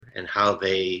and how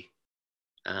they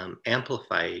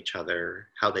amplify each other,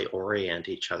 how they orient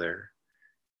each other.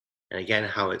 And again,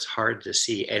 how it's hard to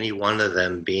see any one of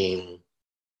them being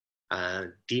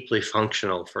deeply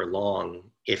functional for long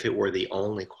if it were the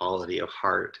only quality of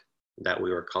heart that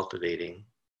we were cultivating.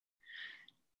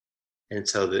 And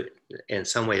so that in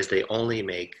some ways they only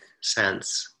make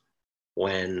sense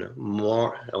when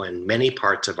many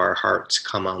parts of our hearts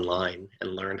come online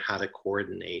and learn how to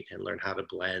coordinate and learn how to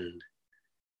blend.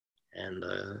 And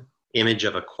the image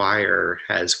of a choir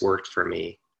has worked for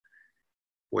me,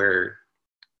 where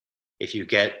if you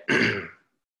get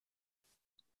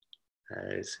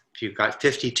if you've got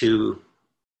 52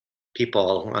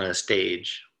 people on a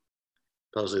stage,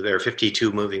 supposedly there are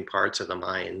 52 moving parts of the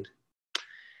mind,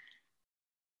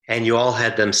 and you all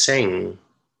had them sing,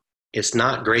 it's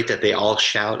not great that they all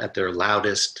shout at their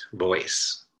loudest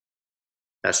voice.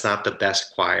 That's not the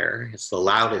best choir. It's the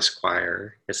loudest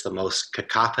choir. It's the most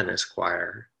cacophonous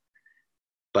choir.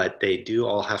 But they do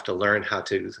all have to learn how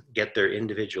to get their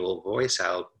individual voice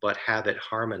out, but have it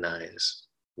harmonize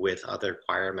with other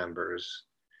choir members.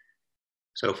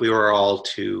 So if we were all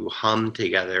to hum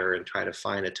together and try to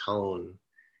find a tone,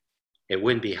 it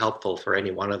wouldn't be helpful for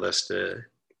any one of us to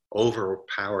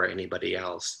overpower anybody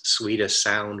else. The sweetest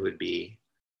sound would be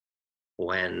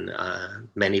when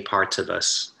many parts of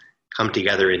us come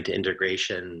together into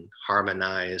integration,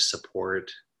 harmonize,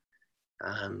 support,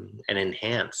 and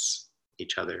enhance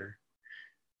each other.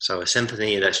 So a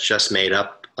symphony that's just made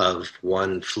up of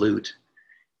one flute,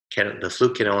 the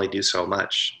flute can only do so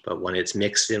much, but when it's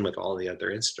mixed in with all the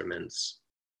other instruments,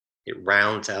 it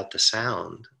rounds out the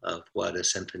sound of what a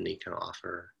symphony can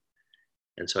offer.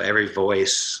 And so every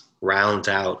voice rounds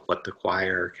out what the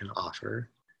choir can offer.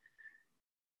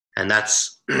 And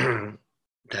that's that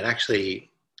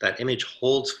image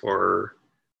holds for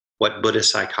what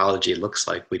Buddhist psychology looks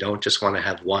like. We don't just want to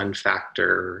have one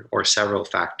factor or several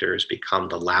factors become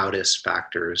the loudest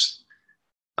factors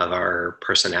of our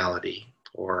personality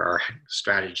or our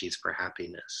strategies for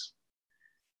happiness.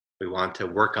 We want to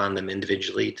work on them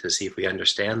individually to see if we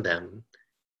understand them.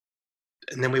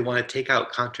 And then we want to take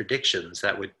out contradictions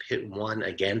that would pit one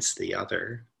against the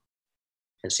other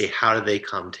and see how do they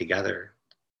come together.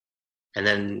 And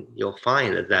then you'll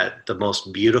find that the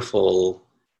most beautiful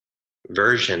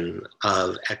version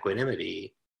of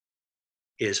equanimity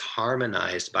is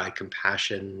harmonized by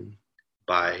compassion,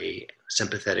 by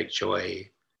sympathetic joy,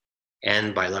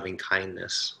 and by loving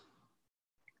kindness.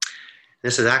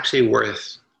 This is actually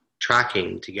worth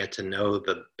tracking to get to know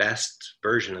the best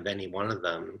version of any one of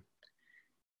them,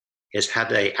 is have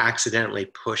they accidentally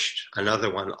pushed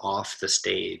another one off the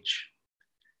stage.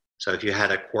 So if you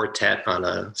had a quartet on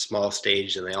a small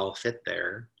stage and they all fit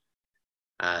there,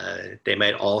 they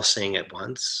might all sing at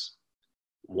once.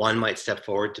 One might step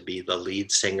forward to be the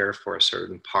lead singer for a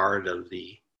certain part of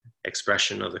the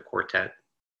expression of the quartet,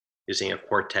 using a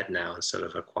quartet now instead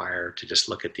of a choir to just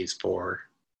look at these four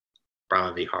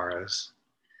Brahma Viharas.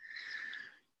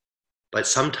 But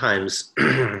sometimes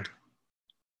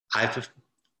I've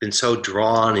been so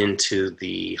drawn into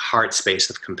the heart space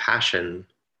of compassion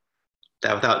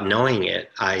that without knowing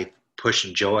it, I push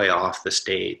joy off the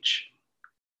stage.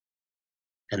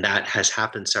 And that has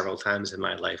happened several times in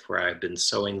my life where I've been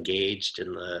so engaged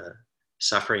in the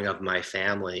suffering of my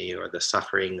family or the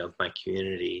suffering of my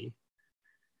community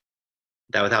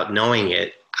that without knowing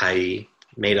it, I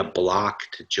made a block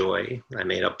to joy. I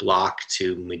made a block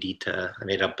to mudita. I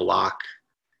made a block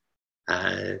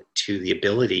to the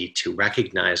ability to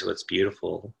recognize what's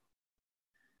beautiful.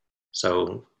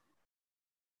 So,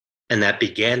 and that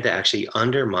began to actually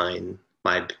undermine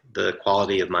the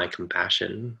quality of my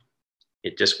compassion.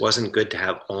 It just wasn't good to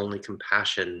have only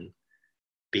compassion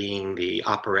being the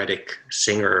operatic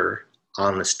singer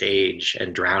on the stage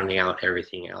and drowning out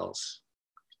everything else.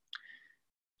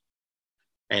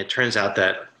 And it turns out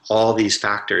that all these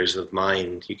factors of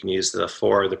mind, you can use the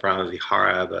four of the Brahma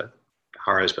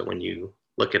Viharas, but when you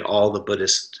look at all the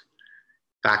Buddhist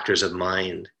factors of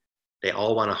mind, they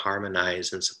all want to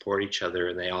harmonize and support each other,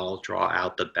 and they all draw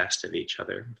out the best of each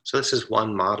other. So this is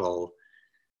one model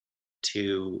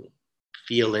to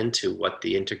feel into what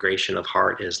the integration of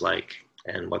heart is like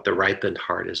and what the ripened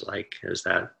heart is like, is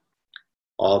that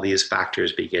all these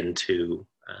factors begin to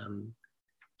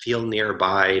feel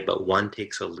nearby, but one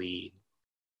takes a lead.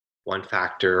 One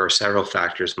factor or several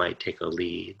factors might take a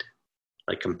lead,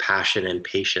 like compassion and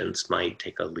patience might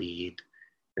take a lead.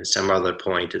 And some other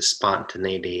point is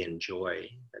spontaneity and joy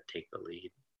that take the lead.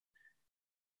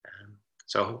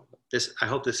 So I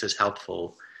hope this is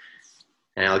helpful.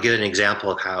 And I'll give an example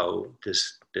of how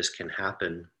this can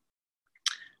happen.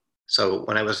 So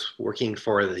when I was working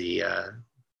for the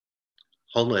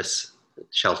homeless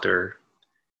shelter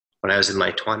when I was in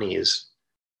my 20s,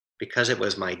 because it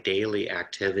was my daily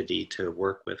activity to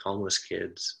work with homeless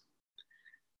kids.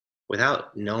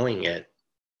 Without knowing it,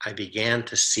 I began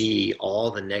to see all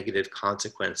the negative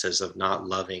consequences of not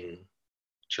loving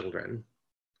children.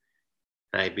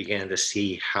 And I began to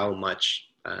see how much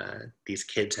these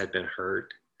kids had been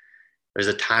hurt. There's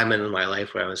a time in my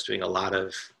life where I was doing a lot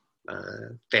of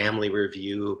family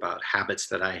review about habits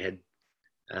that I had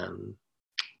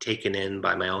taken in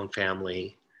by my own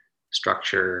family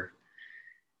structure.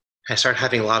 I started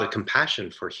having a lot of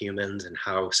compassion for humans and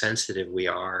how sensitive we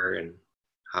are and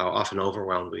how often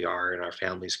overwhelmed we are in our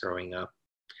families growing up.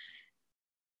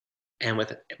 And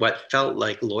with what felt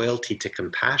like loyalty to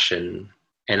compassion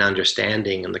and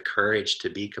understanding and the courage to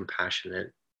be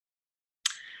compassionate,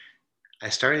 I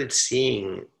started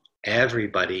seeing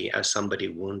everybody as somebody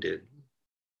wounded.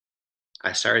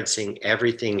 I started seeing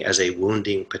everything as a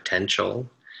wounding potential.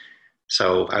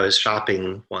 So I was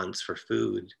shopping once for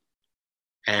food,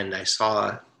 and I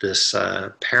saw this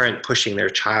parent pushing their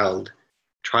child,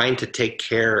 trying to take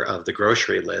care of the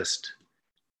grocery list,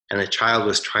 and the child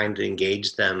was trying to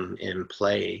engage them in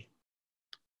play.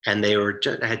 And they were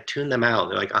just, I had tuned them out.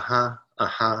 They're like, uh-huh,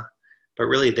 uh-huh. But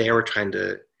really they were trying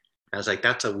to, I was like,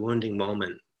 that's a wounding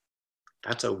moment.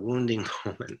 That's a wounding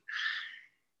moment.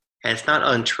 And it's not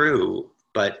untrue,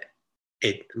 but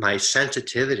my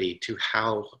sensitivity to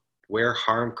where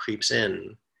harm creeps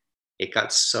in, it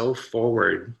got so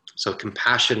forward. So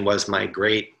compassion was my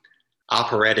great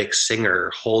operatic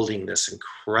singer holding this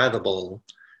incredible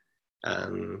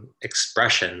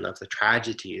expression of the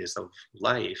tragedies of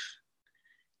life.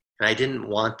 And I didn't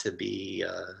want to be,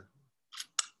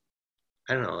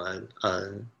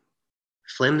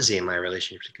 flimsy in my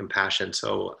relationship to compassion.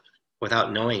 So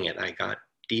without knowing it, I got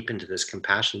deep into this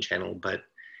compassion channel, but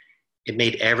it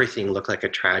made everything look like a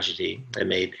tragedy. It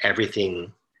made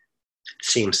everything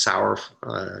seem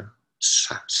sourful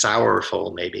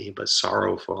maybe, but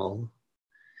sorrowful.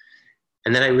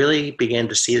 And then I really began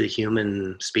to see the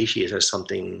human species as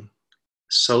something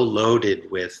so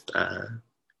loaded with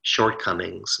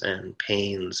shortcomings and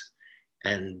pains,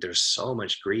 and there's so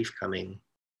much grief coming.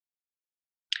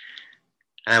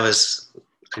 And I was,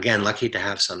 again, lucky to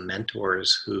have some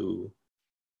mentors who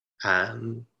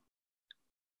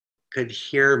could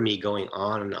hear me going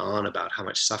on and on about how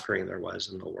much suffering there was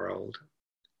in the world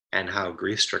and how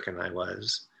grief-stricken I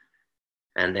was.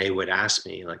 And they would ask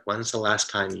me, like, when's the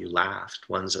last time you laughed?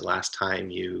 When's the last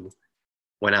time you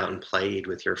went out and played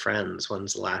with your friends?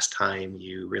 When's the last time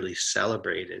you really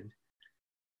celebrated?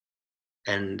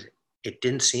 And it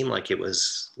didn't seem like it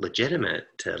was legitimate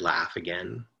to laugh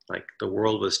again. Like the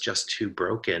world was just too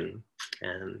broken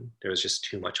and there was just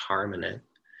too much harm in it.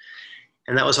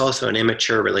 And that was also an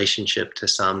immature relationship to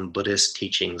some Buddhist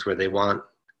teachings where we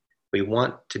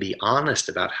want to be honest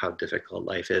about how difficult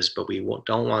life is, but we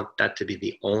don't want that to be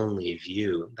the only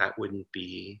view. That wouldn't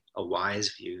be a wise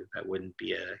view. That wouldn't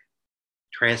be a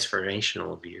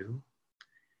transformational view.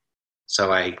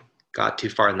 So I got too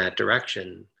far in that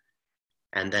direction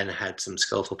and then had some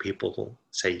skillful people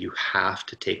say, you have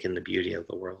to take in the beauty of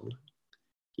the world.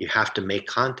 You have to make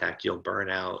contact. You'll burn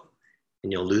out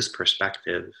and you'll lose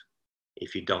perspective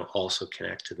if you don't also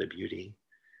connect to the beauty.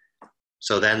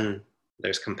 So then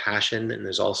there's compassion and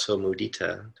there's also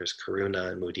mudita. There's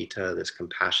karuna and mudita. There's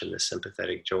compassion, this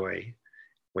sympathetic joy.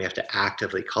 We have to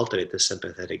actively cultivate this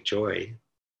sympathetic joy.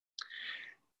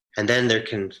 And then there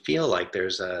can feel like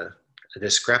there's a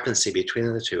discrepancy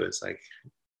between the two. It's like,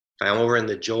 if I'm over in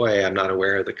the joy, I'm not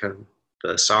aware of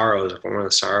the sorrows. If I'm over in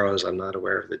the sorrows, I'm not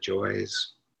aware of the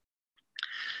joys.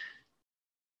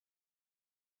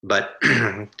 But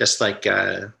just like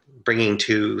bringing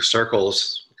two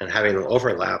circles and having them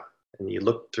overlap, and you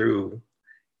look through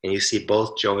and you see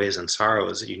both joys and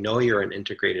sorrows, you know you're an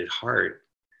integrated heart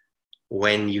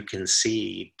when you can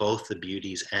see both the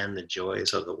beauties and the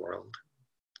joys of the world.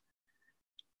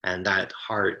 And that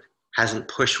heart hasn't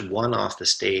pushed one off the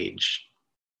stage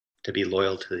to be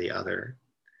loyal to the other.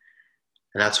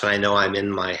 And that's when I know I'm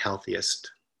in my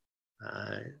healthiest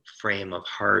frame of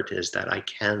heart, is that I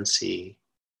can see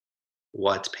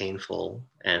what's painful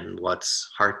and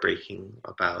what's heartbreaking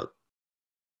about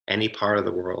any part of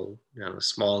the world, a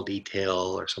small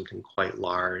detail or something quite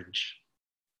large.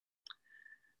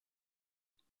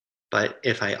 But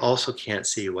if I also can't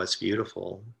see what's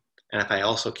beautiful, and if I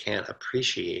also can't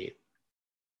appreciate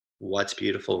what's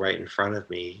beautiful right in front of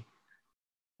me,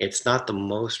 it's not the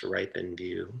most ripened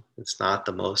view. It's not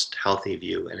the most healthy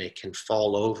view, and it can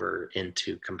fall over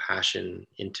into compassion,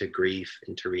 into grief,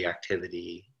 into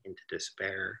reactivity, into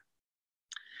despair.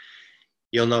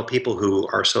 You'll know people who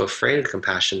are so afraid of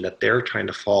compassion that they're trying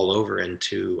to fall over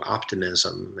into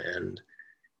optimism and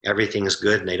everything's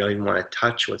good and they don't even want to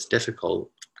touch what's difficult.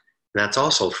 And that's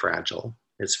also fragile.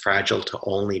 It's fragile to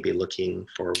only be looking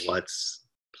for what's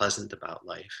pleasant about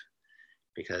life,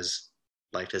 because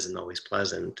life isn't always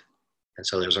pleasant. And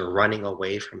so there's a running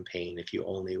away from pain if you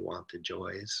only want the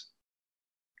joys.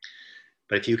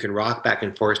 But if you can rock back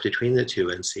and forth between the two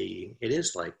and see, it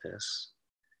is like this.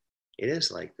 It is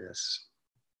like this.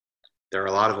 There are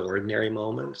a lot of ordinary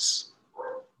moments.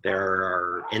 There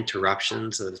are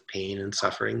interruptions of pain and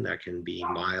suffering that can be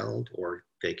mild or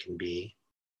they can be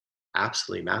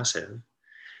absolutely massive.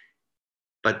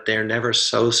 But they're never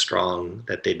so strong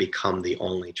that they become the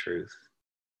only truth.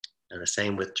 And the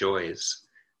same with joys.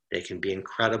 They can be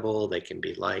incredible, they can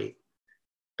be light,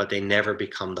 but they never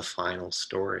become the final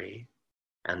story.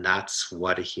 And that's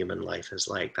what a human life is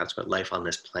like. That's what life on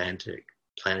this planet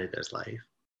is like.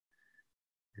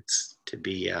 It's to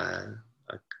be a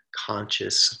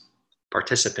conscious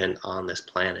participant on this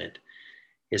planet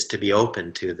is to be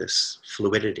open to this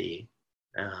fluidity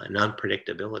and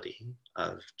unpredictability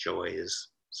of joys,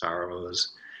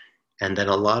 sorrows, and then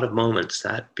a lot of moments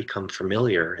that become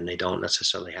familiar and they don't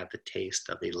necessarily have the taste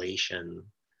of elation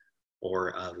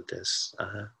or of this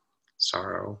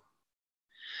sorrow.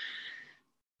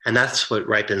 And that's what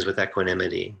ripens with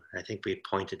equanimity. I think we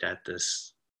pointed at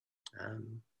this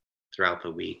throughout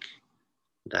the week,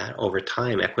 that over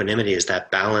time, equanimity is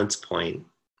that balance point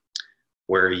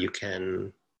where you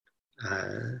can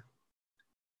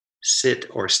sit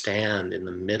or stand in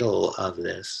the middle of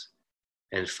this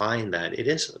and find that it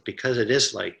is, because it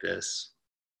is like this,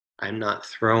 I'm not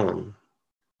thrown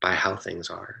by how things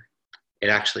are. It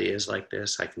actually is like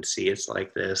this. I can see it's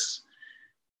like this.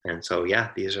 And so,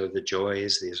 yeah, these are the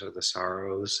joys, these are the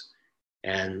sorrows,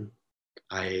 and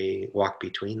I walk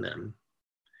between them.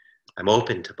 I'm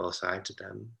open to both sides of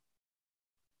them.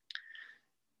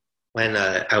 When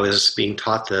I was being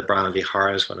taught the Brahma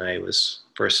Viharas when I was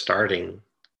first starting,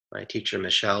 my teacher,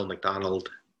 Michelle McDonald,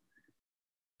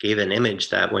 gave an image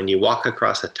that when you walk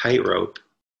across a tightrope,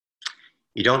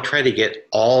 you don't try to get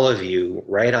all of you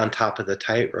right on top of the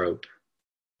tightrope.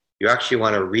 You actually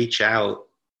want to reach out,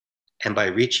 and by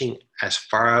reaching as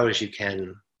far out as you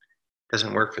can,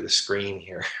 doesn't work for the screen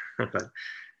here, but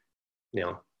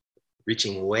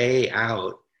reaching way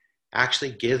out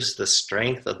actually gives the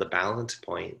strength of the balance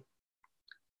point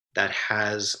that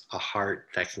has a heart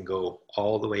that can go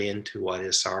all the way into what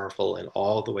is sorrowful and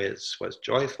all the way to what's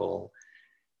joyful.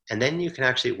 And then you can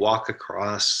actually walk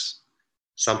across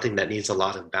something that needs a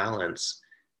lot of balance,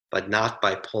 but not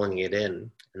by pulling it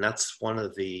in. And that's one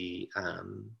of the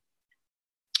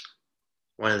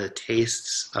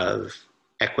tastes of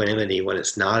equanimity when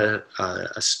it's not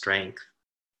a strength.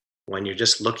 When you're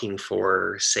just looking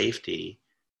for safety,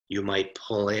 you might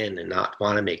pull in and not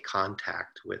want to make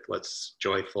contact with what's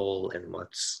joyful and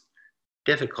what's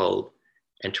difficult,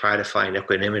 and try to find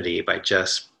equanimity by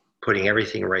just putting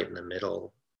everything right in the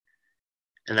middle.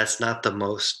 And that's not the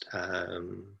most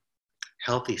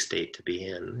healthy state to be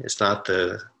in. It's not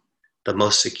the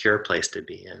most secure place to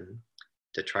be in,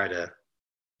 to try to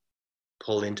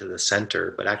pull into the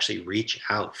center, but actually reach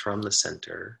out from the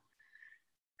center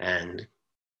and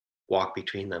walk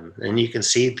between them. And you can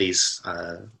see these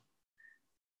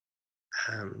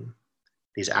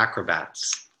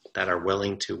acrobats that are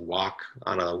willing to walk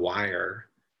on a wire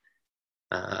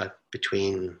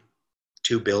between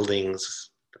two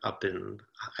buildings up in,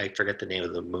 I forget the name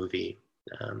of the movie,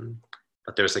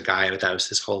 but there's a guy that was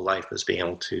his whole life was being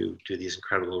able to do these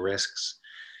incredible risks.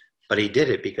 But he did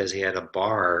it because he had a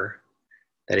bar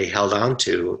that he held on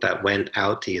to that went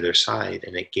out to either side,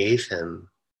 and it gave him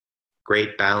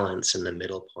great balance in the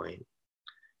middle point.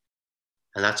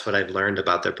 And that's what I've learned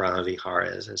about the Brahma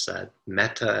Viharas, is that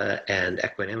metta and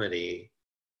equanimity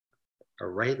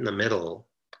are right in the middle,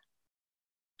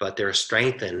 but they're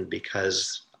strengthened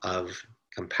because of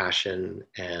compassion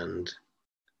and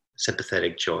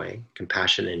sympathetic joy,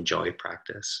 compassion and joy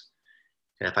practice.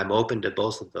 And if I'm open to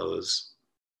both of those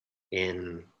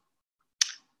in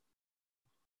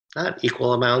not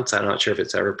equal amounts, I'm not sure if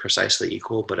it's ever precisely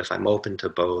equal, but if I'm open to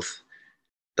both,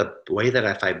 the way that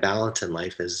I find balance in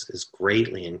life is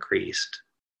greatly increased.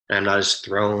 And I'm not as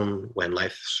thrown when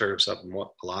life serves up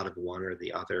a lot of one or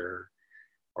the other,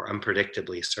 or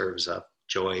unpredictably serves up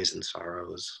joys and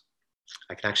sorrows.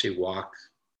 I can actually walk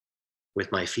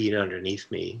with my feet underneath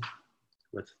me,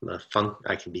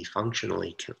 I can be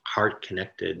functionally heart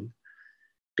connected,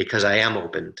 because I am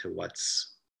open to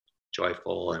what's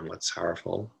joyful and what's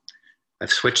sorrowful.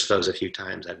 I've switched those a few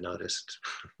times, I've noticed.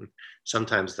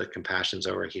 Sometimes the compassion's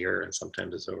over here and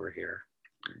sometimes it's over here.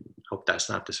 Hope that's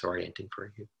not disorienting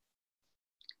for you.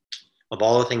 Of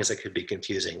all the things that could be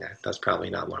confusing, that's probably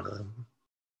not one of them.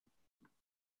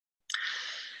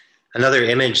 Another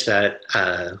image that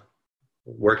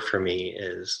worked for me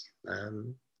is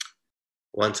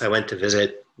once I went to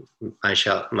visit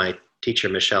my teacher,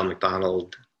 Michelle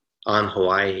McDonald, on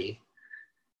Hawaii.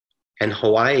 And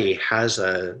Hawaii has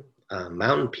a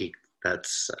mountain peak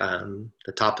that's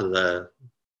the top of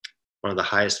one of the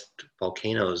highest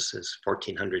volcanoes is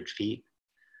 1,400 feet.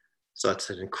 So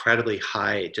that's an incredibly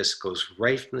high, it just goes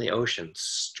right from the ocean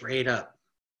straight up,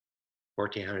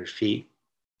 1,400 feet.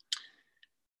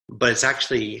 But it's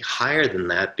actually higher than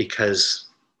that because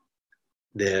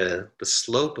the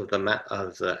slope of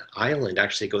the island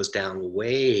actually goes down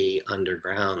way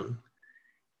underground.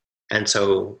 And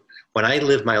so when I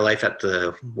live my life at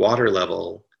the water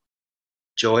level,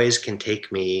 joys can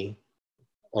take me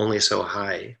only so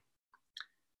high.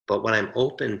 But when I'm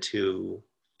open to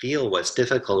feel what's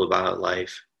difficult about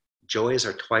life, joys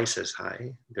are twice as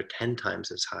high. They're 10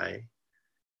 times as high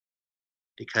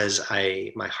because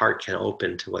my heart can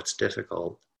open to what's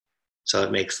difficult. So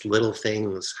it makes little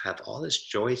things have all this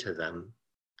joy to them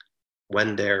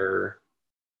when they're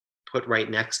put right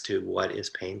next to what is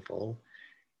painful.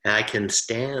 And I can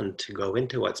stand to go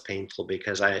into what's painful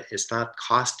because it's not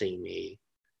costing me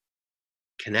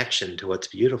connection to what's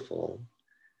beautiful.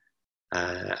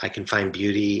 I can find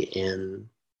beauty in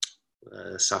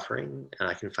suffering, and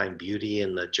I can find beauty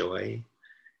in the joy.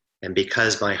 And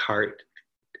because my heart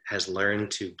has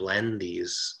learned to blend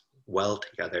these well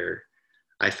together,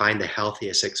 I find the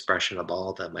healthiest expression of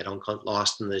all of them. I don't get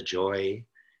lost in the joy,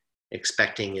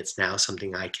 expecting it's now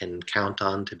something I can count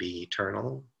on to be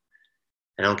eternal.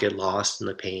 I don't get lost in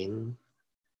the pain.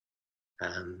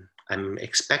 I'm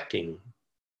expecting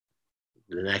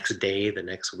the next day, the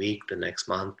next week, the next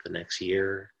month, the next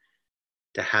year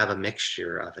to have a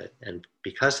mixture of it. And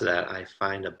because of that, I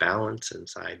find a balance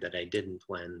inside that I didn't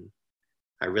when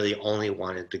I really only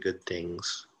wanted the good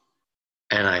things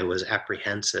and I was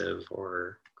apprehensive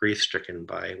or grief-stricken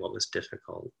by what was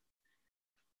difficult.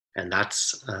 And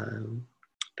that's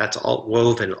all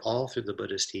woven all through the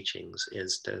Buddhist teachings,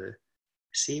 is to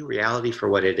see reality for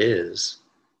what it is,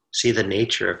 see the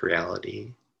nature of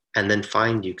reality, and then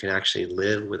find you can actually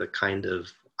live with a kind of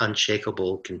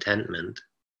unshakable contentment,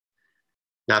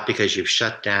 not because you've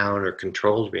shut down or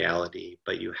controlled reality,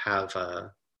 but you have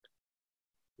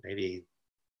maybe,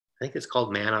 I think it's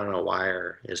called Man on a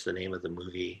Wire is the name of the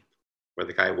movie, where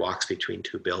the guy walks between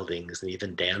two buildings and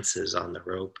even dances on the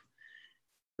rope.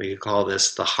 We could call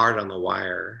this the heart on the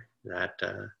wire, that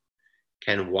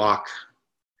can walk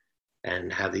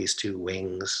and have these two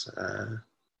wings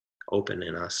open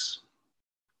in us.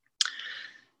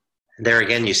 And there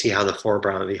again, you see how the four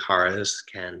Brahma Viharas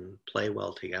can play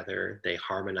well together. They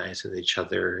harmonize with each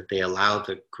other. They allow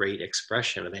the great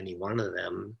expression of any one of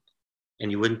them. And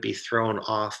you wouldn't be thrown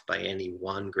off by any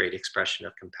one great expression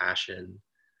of compassion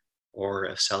or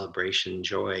of celebration,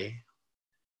 joy.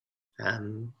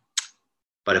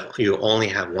 But if you only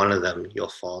have one of them, you'll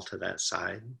fall to that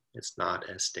side. It's not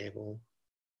as stable.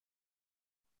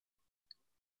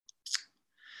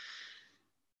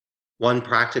 One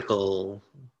practical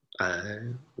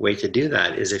way to do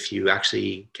that is if you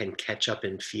actually can catch up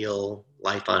and feel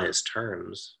life on its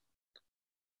terms.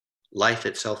 Life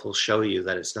itself will show you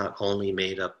that it's not only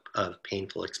made up of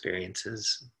painful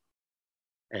experiences,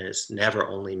 and it's never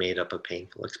only made up of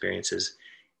painful experiences.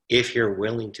 If you're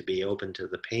willing to be open to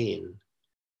the pain,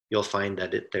 you'll find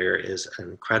that there is an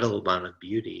incredible amount of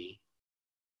beauty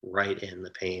right in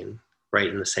the pain, right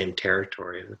in the same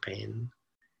territory of the pain.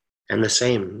 And the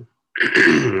same,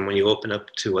 when you open up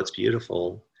to what's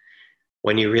beautiful,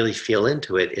 when you really feel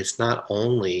into it, it's not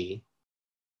only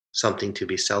something to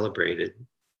be celebrated.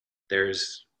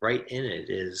 There's right in it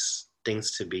is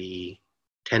things to be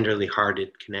tenderly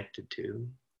hearted, connected to.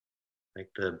 Like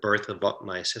the birth of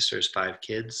my sister's 5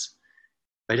 kids.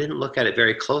 If I didn't look at it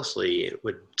very closely, it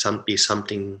would be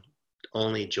something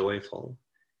only joyful.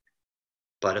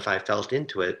 But if I felt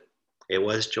into it, it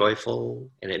was joyful,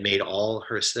 and it made all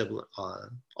her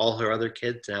other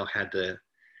kids now had to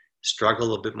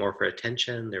struggle a bit more for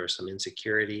attention. There were some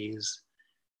insecurities.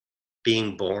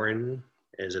 Being born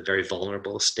is a very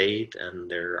vulnerable state,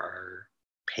 and there are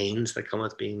pains that come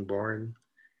with being born.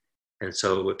 And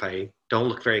so if I don't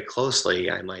look very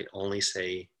closely, I might only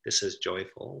say, this is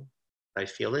joyful. I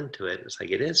feel into it, it's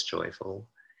like it is joyful.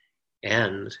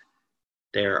 And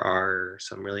there are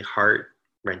some really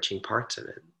heart-wrenching parts of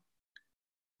it.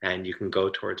 And you can go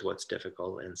towards what's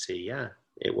difficult and see, yeah,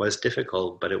 it was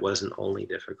difficult, but it wasn't only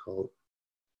difficult.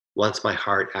 Once my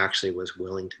heart actually was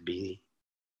willing to be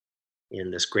in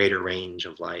this greater range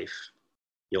of life,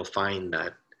 you'll find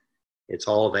that it's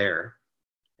all there.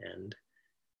 And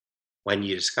when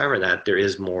you discover that, there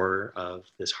is more of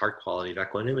this heart quality of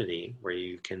equanimity where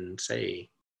you can say,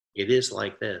 it is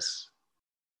like this.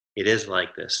 It is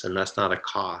like this. And that's not a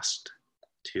cost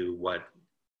to what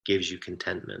gives you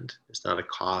contentment. It's not a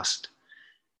cost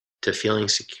to feeling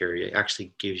secure. It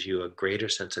actually gives you a greater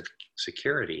sense of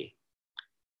security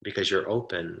because you're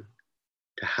open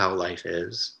to how life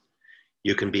is.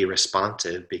 You can be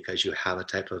responsive because you have a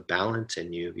type of balance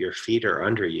in you. Your feet are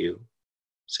under you,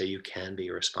 so you can be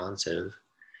responsive.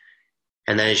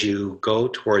 And then as you go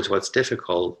towards what's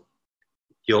difficult,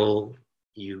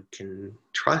 you can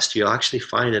trust you'll actually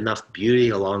find enough beauty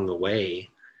along the way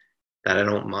that I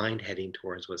don't mind heading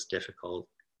towards what's difficult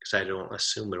because I don't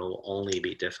assume it'll only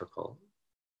be difficult.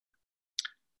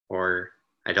 Or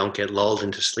I don't get lulled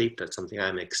into sleep that something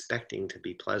I'm expecting to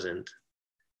be pleasant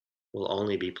will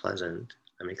only be pleasant.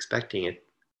 I'm expecting it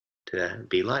to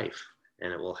be life,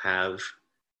 and it will have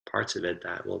parts of it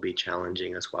that will be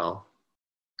challenging as well.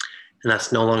 And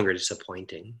that's no longer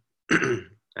disappointing. I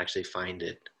actually find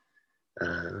it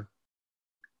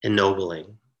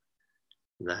ennobling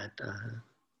that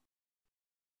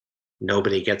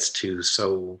nobody gets to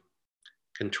so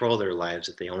control their lives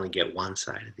that they only get one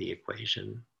side of the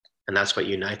equation. And that's what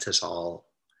unites us all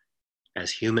as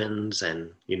humans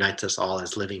and unites us all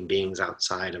as living beings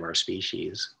outside of our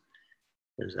species,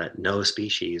 is that no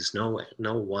species, no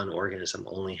one organism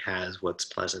only has what's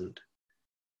pleasant,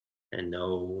 and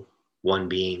no one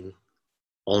being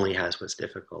only has what's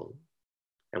difficult.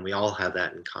 And we all have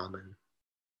that in common.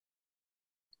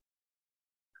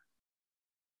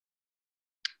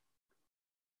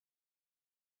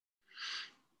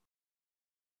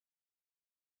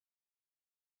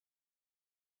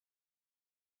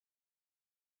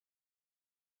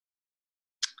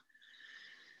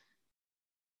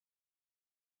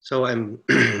 So I'm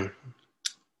for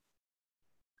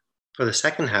the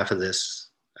second half of this,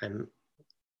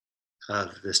 of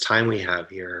this time we have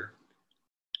here,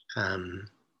 I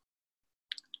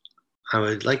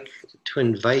would like to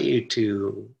invite you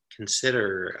to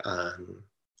consider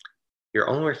your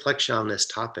own reflection on this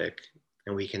topic,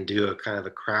 and we can do a kind of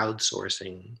a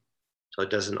crowdsourcing, so it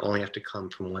doesn't only have to come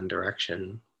from one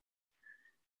direction.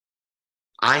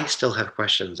 I still have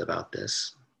questions about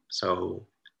this, so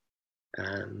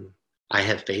I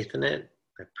have faith in it.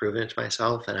 I've proven it to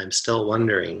myself, and I'm still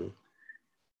wondering,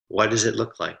 what does it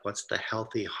look like? What's the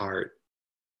healthy heart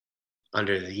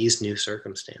under these new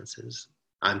circumstances?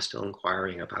 I'm still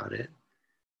inquiring about it.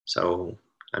 So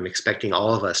I'm expecting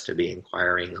all of us to be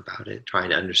inquiring about it, trying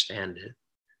to understand it,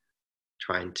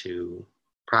 trying to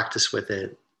practice with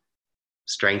it,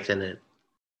 strengthen it.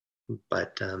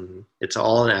 But it's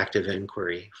all an active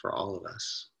inquiry for all of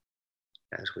us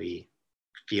as we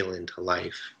feel into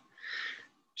life.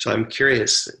 So I'm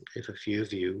curious if a few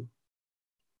of you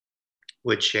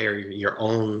would share your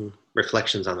own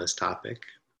reflections on this topic,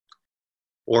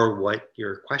 or what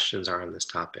your questions are on this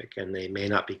topic. And they may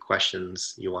not be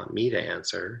questions you want me to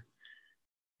answer,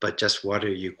 but just what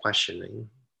are you questioning?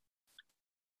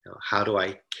 You know, how do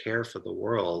I care for the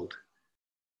world,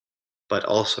 but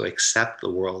also accept the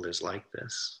world is like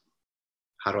this?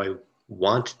 How do I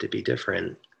want it to be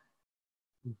different,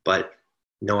 but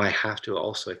know I have to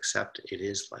also accept it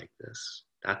is like this?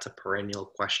 That's a perennial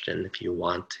question if you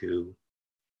want to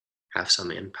have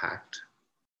some impact.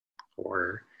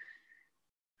 Or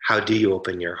how do you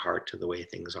open your heart to the way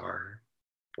things are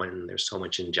when there's so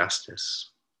much injustice?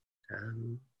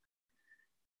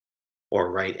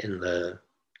 Or right in the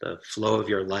flow of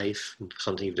your life,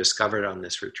 something you've discovered on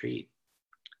this retreat.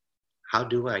 How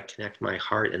do I connect my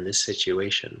heart in this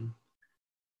situation?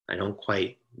 I don't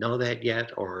quite know that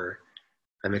yet, or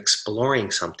I'm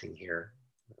exploring something here.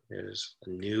 There's a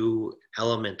new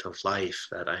element of life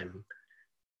that I'm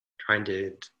trying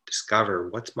to discover.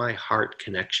 What's my heart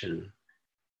connection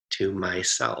to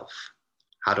myself?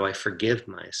 How do I forgive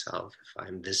myself if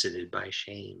I'm visited by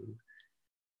shame?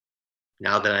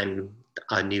 Now that I'm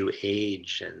a new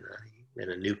age and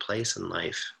in a new place in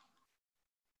life,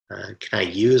 can I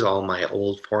use all my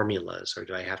old formulas, or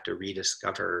do I have to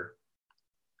rediscover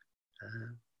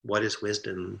what is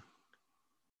wisdom?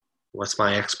 What's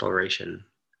my exploration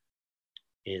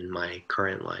in my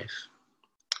current life?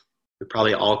 We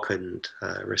probably all couldn't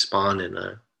respond in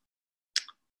a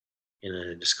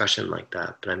discussion like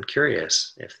that, but I'm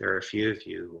curious if there are a few of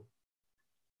you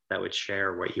that would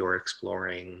share what you're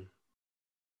exploring,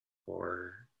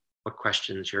 or what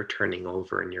questions you're turning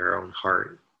over in your own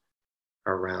heart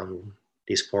around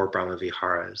these 4 Brahma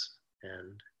Viharas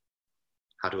and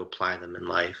how to apply them in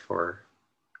life, or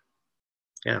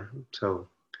Yeah, so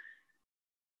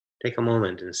take a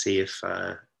moment and see if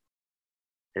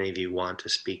any of you want to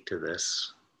speak to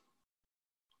this.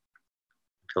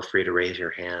 Feel free to raise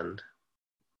your hand.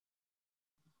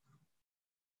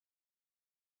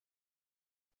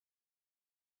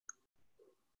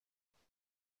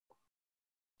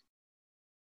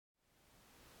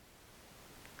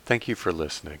 Thank you for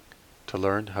listening. To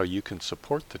learn how you can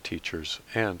support the teachers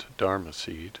and Dharma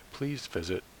Seed, please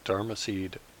visit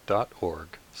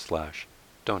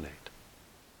dharmaseed.org/donate.